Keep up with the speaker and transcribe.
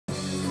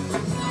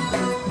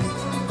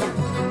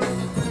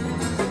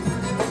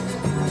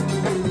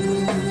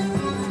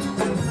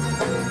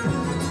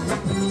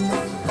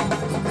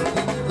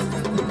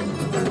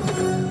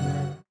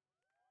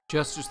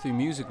Justice Through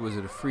Music was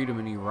at a Freedom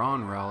in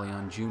Iran rally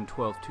on June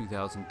 12,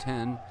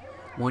 2010,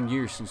 1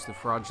 year since the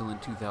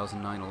fraudulent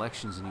 2009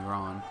 elections in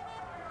Iran.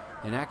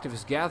 And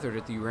activists gathered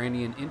at the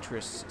Iranian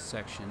Interests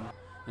section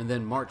and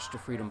then marched to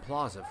Freedom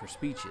Plaza for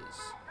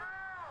speeches.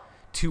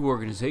 Two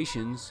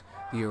organizations,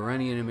 the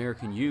Iranian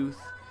American Youth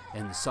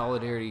and the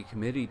Solidarity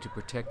Committee to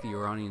Protect the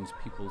Iranian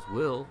People's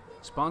Will,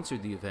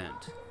 sponsored the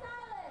event.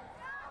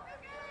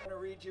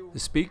 The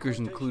speakers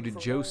included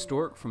Joe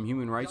Stork from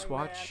Human Rights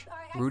Watch,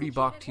 Rudy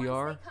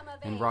Bakhtiar,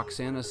 and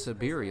Roxana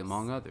Sabiri,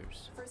 among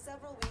others.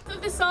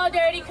 Of the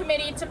Solidarity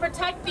Committee to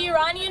Protect the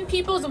Iranian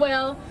People's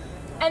Will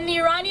and the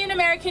Iranian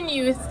American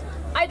Youth,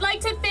 I'd like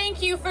to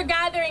thank you for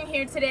gathering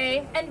here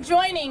today and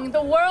joining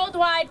the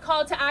worldwide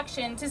call to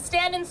action to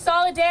stand in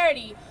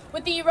solidarity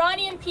with the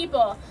Iranian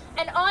people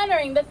and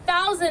honoring the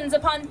thousands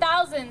upon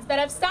thousands that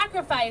have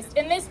sacrificed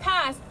in this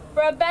past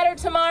for a better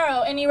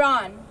tomorrow in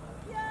Iran.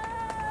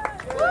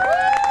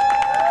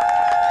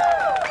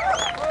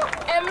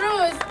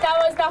 امروز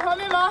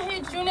 12 ماه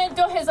جون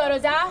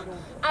 2010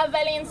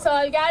 اولین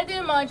سالگرد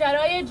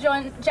ماجرای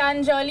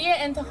جنجالی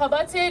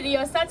انتخابات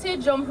ریاست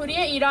جمهوری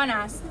ایران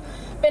است.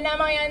 به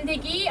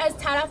نمایندگی از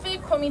طرف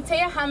کمیته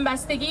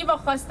همبستگی با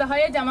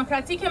خواسته‌های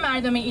دموکراتیک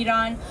مردم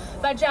ایران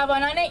و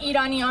جوانان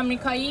ایرانی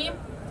آمریکایی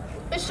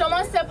به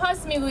شما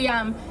سپاس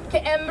میگویم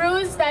که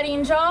امروز در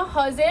اینجا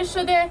حاضر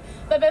شده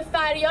و به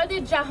فریاد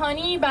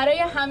جهانی برای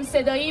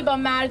همصدایی با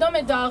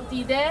مردم داغ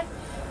دیده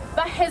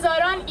و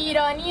هزاران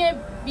ایرانی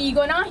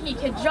بیگناهی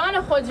که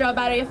جان خود را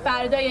برای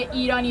فردای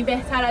ایرانی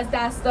بهتر از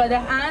دست داده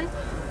اند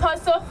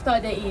پاسخ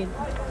داده اید.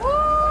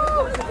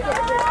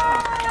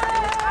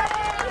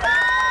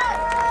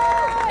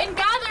 In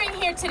gathering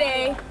here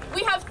today,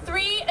 we have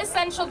three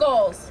essential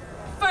goals.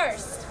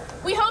 First,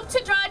 we hope to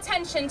draw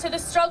attention to the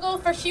struggle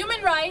for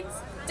human rights,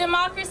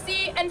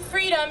 democracy, and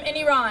freedom in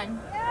Iran.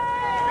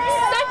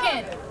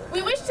 Second,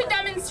 we wish to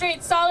demonstrate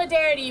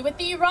solidarity with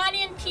the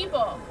Iranian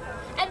people.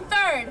 And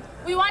third,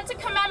 we want to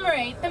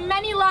commemorate the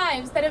many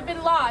lives that have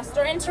been lost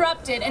or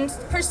interrupted in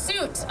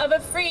pursuit of a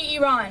free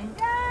Iran.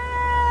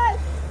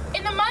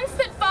 In the months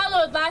that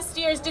followed last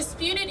year's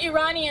disputed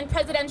Iranian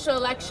presidential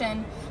election,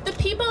 the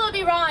people of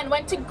Iran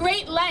went to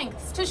great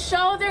lengths to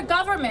show their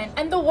government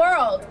and the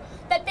world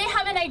that they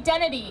have an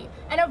identity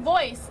and a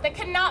voice that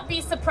cannot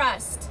be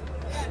suppressed.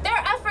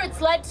 Their efforts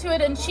led to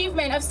an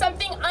achievement of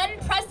something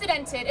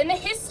unprecedented in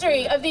the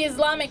history of the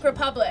Islamic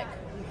Republic.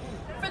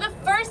 For the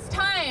first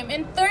time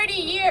in 30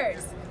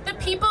 years, the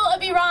people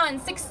of Iran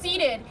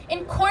succeeded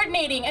in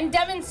coordinating and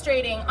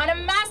demonstrating on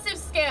a massive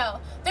scale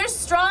their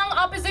strong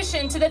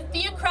opposition to the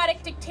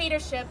theocratic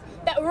dictatorship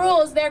that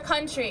rules their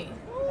country.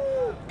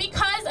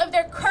 Because of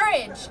their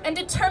courage and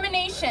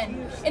determination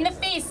in the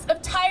face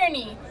of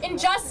tyranny,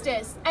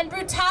 injustice, and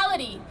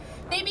brutality,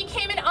 they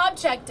became an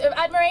object of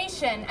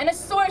admiration and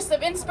a source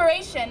of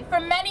inspiration for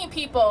many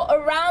people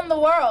around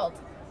the world.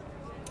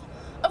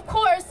 Of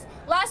course,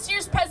 last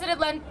year's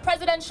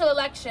presidential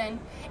election,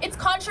 its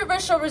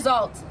controversial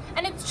result,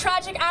 and its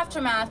tragic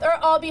aftermath are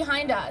all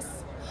behind us.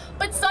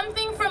 But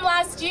something from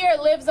last year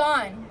lives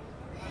on.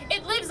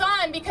 It lives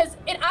on because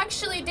it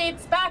actually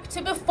dates back to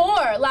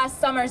before last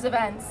summer's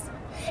events.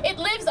 It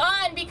lives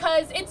on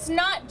because it's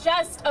not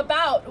just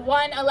about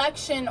one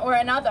election or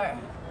another.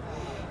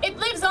 It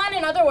lives on,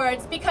 in other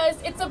words, because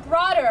it's a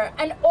broader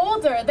and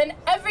older than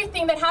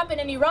everything that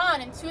happened in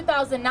Iran in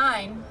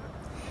 2009.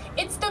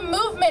 It's the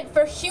movement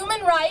for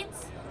human rights,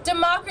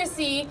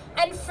 democracy,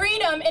 and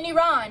freedom in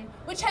Iran,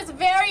 which has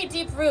very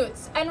deep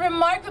roots and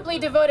remarkably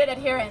devoted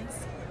adherents.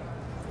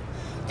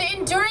 The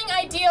enduring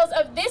ideals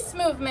of this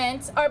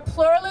movement are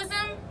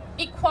pluralism,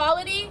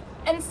 equality,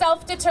 and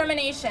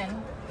self-determination.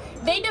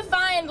 They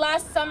defined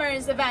last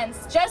summer's events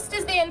just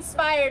as they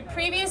inspired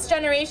previous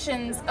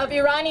generations of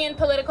Iranian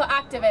political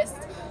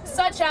activists,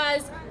 such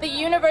as the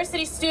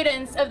university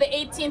students of the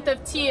 18th of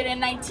Tir in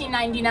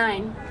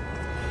 1999.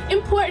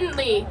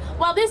 Importantly,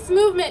 while this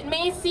movement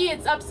may see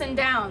its ups and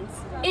downs,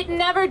 it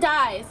never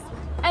dies,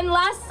 and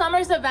last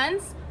summer's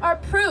events are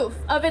proof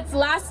of its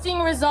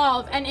lasting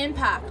resolve and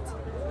impact.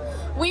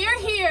 We are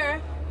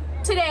here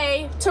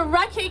today to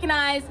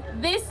recognize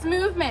this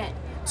movement,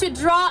 to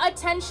draw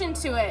attention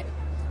to it,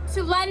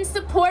 to lend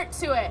support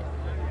to it,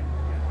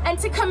 and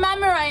to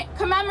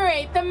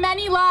commemorate the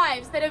many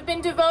lives that have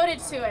been devoted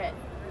to it.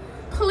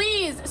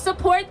 Please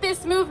support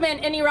this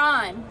movement in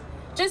Iran.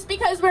 Just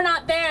because we're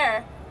not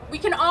there, we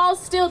can all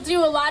still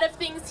do a lot of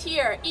things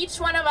here. Each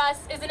one of us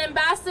is an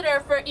ambassador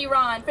for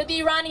Iran, for the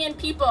Iranian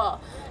people.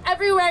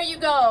 Everywhere you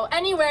go,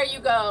 anywhere you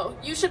go,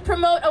 you should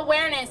promote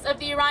awareness of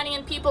the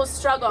Iranian people's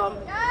struggle.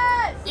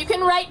 Yes! You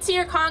can write to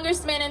your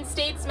congressmen and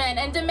statesmen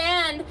and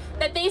demand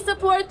that they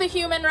support the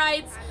human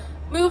rights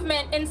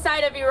movement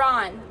inside of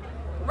Iran.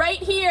 Right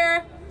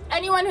here,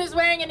 anyone who's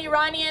wearing an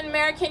Iranian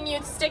American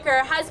Youth sticker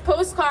has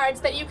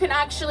postcards that you can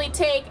actually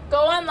take,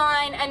 go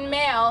online and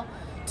mail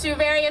to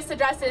various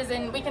addresses,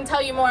 and we can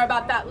tell you more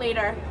about that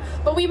later.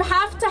 But we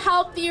have to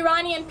help the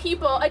Iranian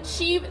people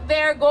achieve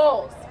their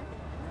goals.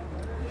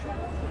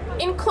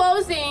 In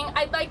closing,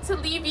 I'd like to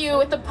leave you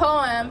with a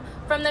poem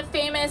from the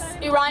famous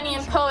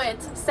Iranian poet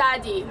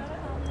Sadi.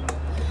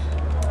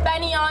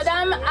 بنی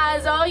آدم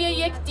اعضای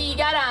یک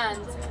دیگرند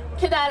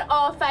که در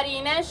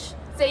آفرینش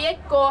ز یک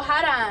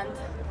گوهرند.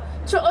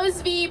 چو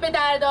عضوی به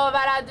درد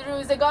آورد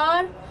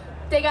روزگار،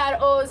 دگر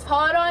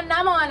عضوها را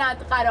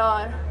نماند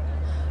قرار.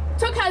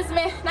 تو کز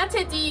محنت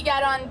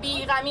دیگران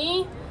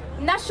بیغمی،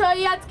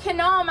 نشاید که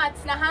نامت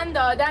نهند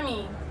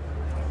آدمی.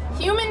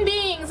 Human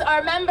beings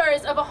are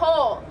members of a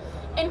whole,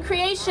 in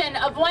creation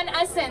of one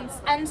essence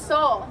and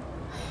soul.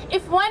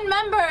 If one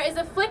member is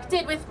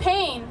afflicted with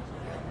pain,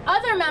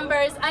 other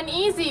members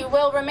uneasy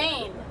will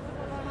remain.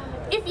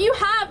 If you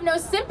have no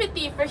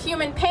sympathy for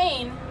human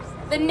pain,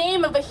 the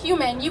name of a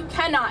human you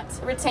cannot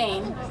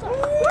retain.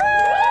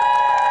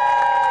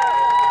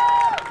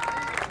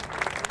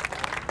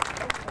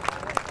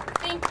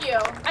 Thank you.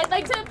 I'd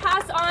like to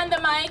pass on the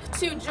mic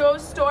to Joe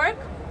Stork.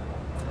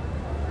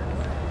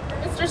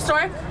 Mr.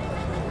 Stork.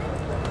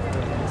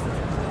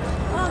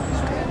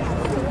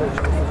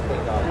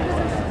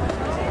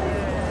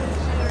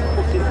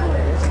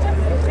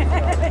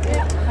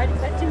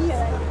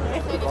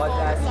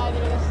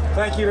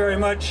 Thank you very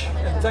much,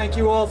 and thank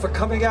you all for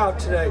coming out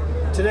today.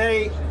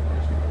 Today,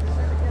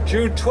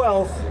 June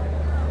 12th,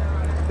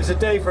 is a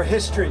day for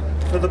history,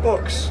 for the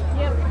books.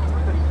 Yep.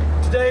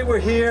 Today we're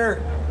here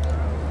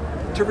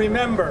to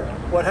remember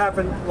what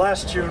happened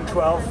last June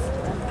 12th.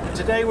 And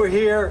today we're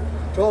here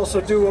to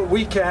also do what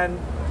we can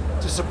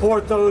to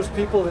support those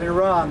people in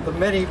Iran, the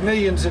many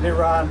millions in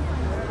Iran,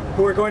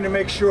 who are going to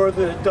make sure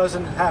that it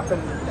doesn't happen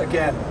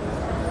again.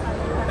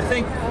 I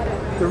think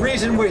the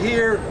reason we're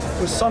here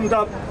was summed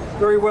up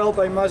very well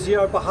by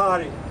Maziar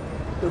Bahari,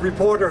 the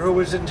reporter who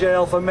was in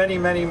jail for many,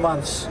 many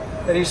months.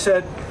 And he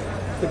said,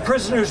 the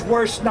prisoner's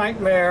worst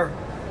nightmare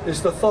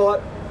is the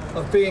thought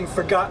of being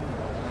forgotten.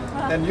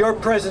 And your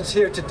presence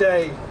here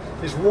today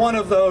is one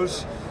of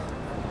those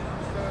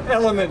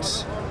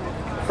elements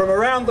from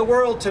around the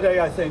world today,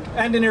 I think,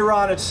 and in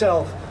Iran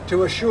itself,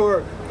 to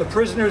assure the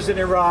prisoners in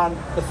Iran,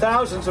 the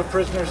thousands of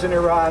prisoners in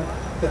Iran,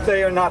 that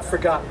they are not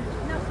forgotten.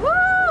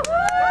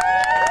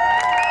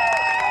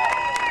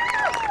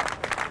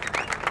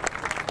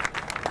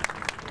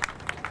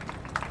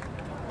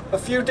 A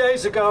few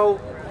days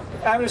ago,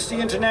 Amnesty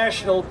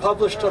International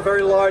published a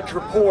very large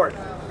report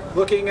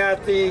looking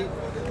at the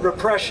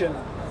repression,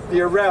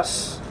 the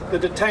arrests, the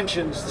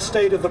detentions, the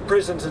state of the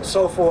prisons and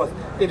so forth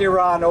in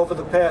Iran over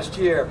the past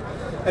year.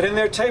 And in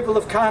their table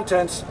of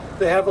contents,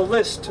 they have a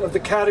list of the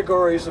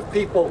categories of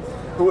people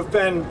who have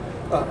been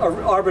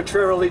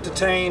arbitrarily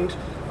detained,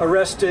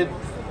 arrested,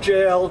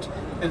 jailed,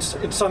 and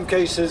in some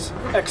cases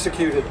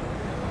executed.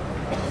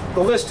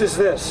 The list is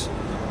this: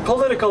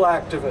 political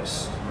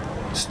activists,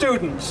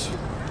 students,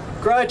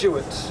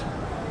 graduates,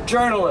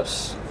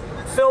 journalists,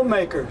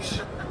 filmmakers,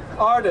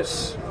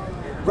 artists,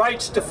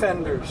 rights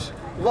defenders,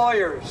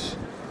 lawyers,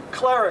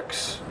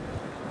 clerics,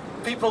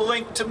 people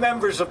linked to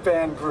members of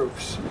band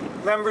groups,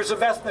 members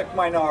of ethnic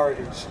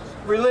minorities,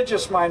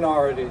 religious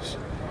minorities,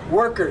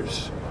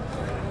 workers,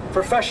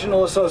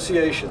 professional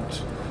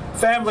associations,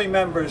 family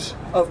members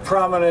of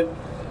prominent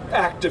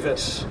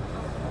activists.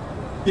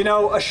 You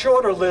know, a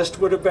shorter list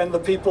would have been the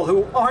people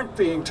who aren't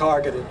being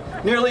targeted.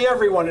 Nearly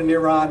everyone in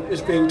Iran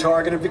is being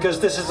targeted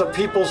because this is a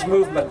people's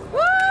movement.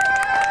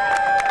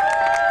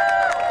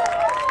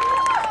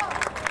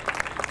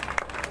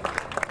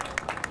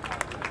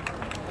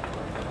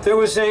 There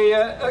was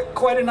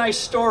quite a nice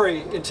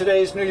story in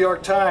today's New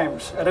York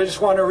Times, and I just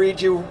want to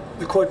read you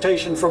the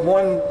quotation from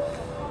one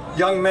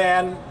young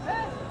man,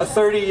 a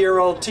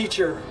 30-year-old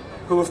teacher,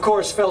 who of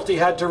course felt he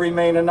had to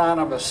remain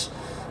anonymous.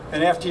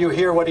 And after you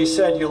hear what he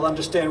said, you'll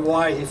understand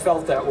why he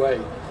felt that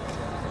way.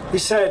 He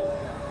said,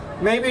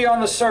 maybe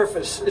on the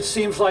surface it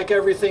seems like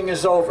everything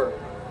is over.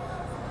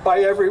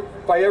 By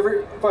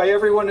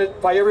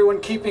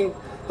everyone keeping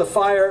the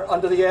fire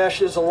under the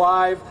ashes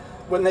alive,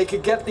 when they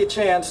could get the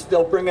chance,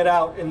 they'll bring it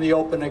out in the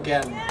open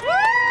again.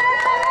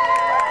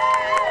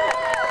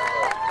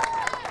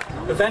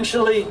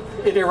 Eventually,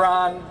 in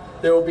Iran,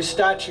 there will be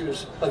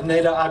statues of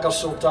Neda Aga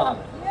Sultan.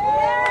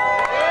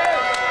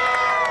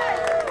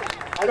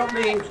 I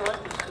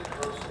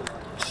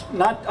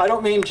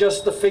don't mean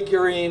just the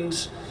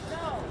figurines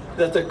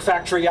that the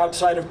factory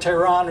outside of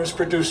Tehran is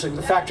producing,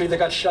 the factory that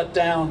got shut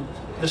down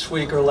this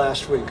week or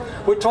last week.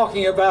 We're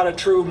talking about a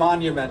true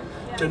monument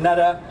to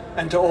Neda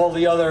and to all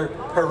the other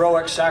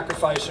heroic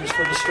sacrificers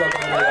for the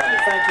struggle in Iran.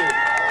 Thank you.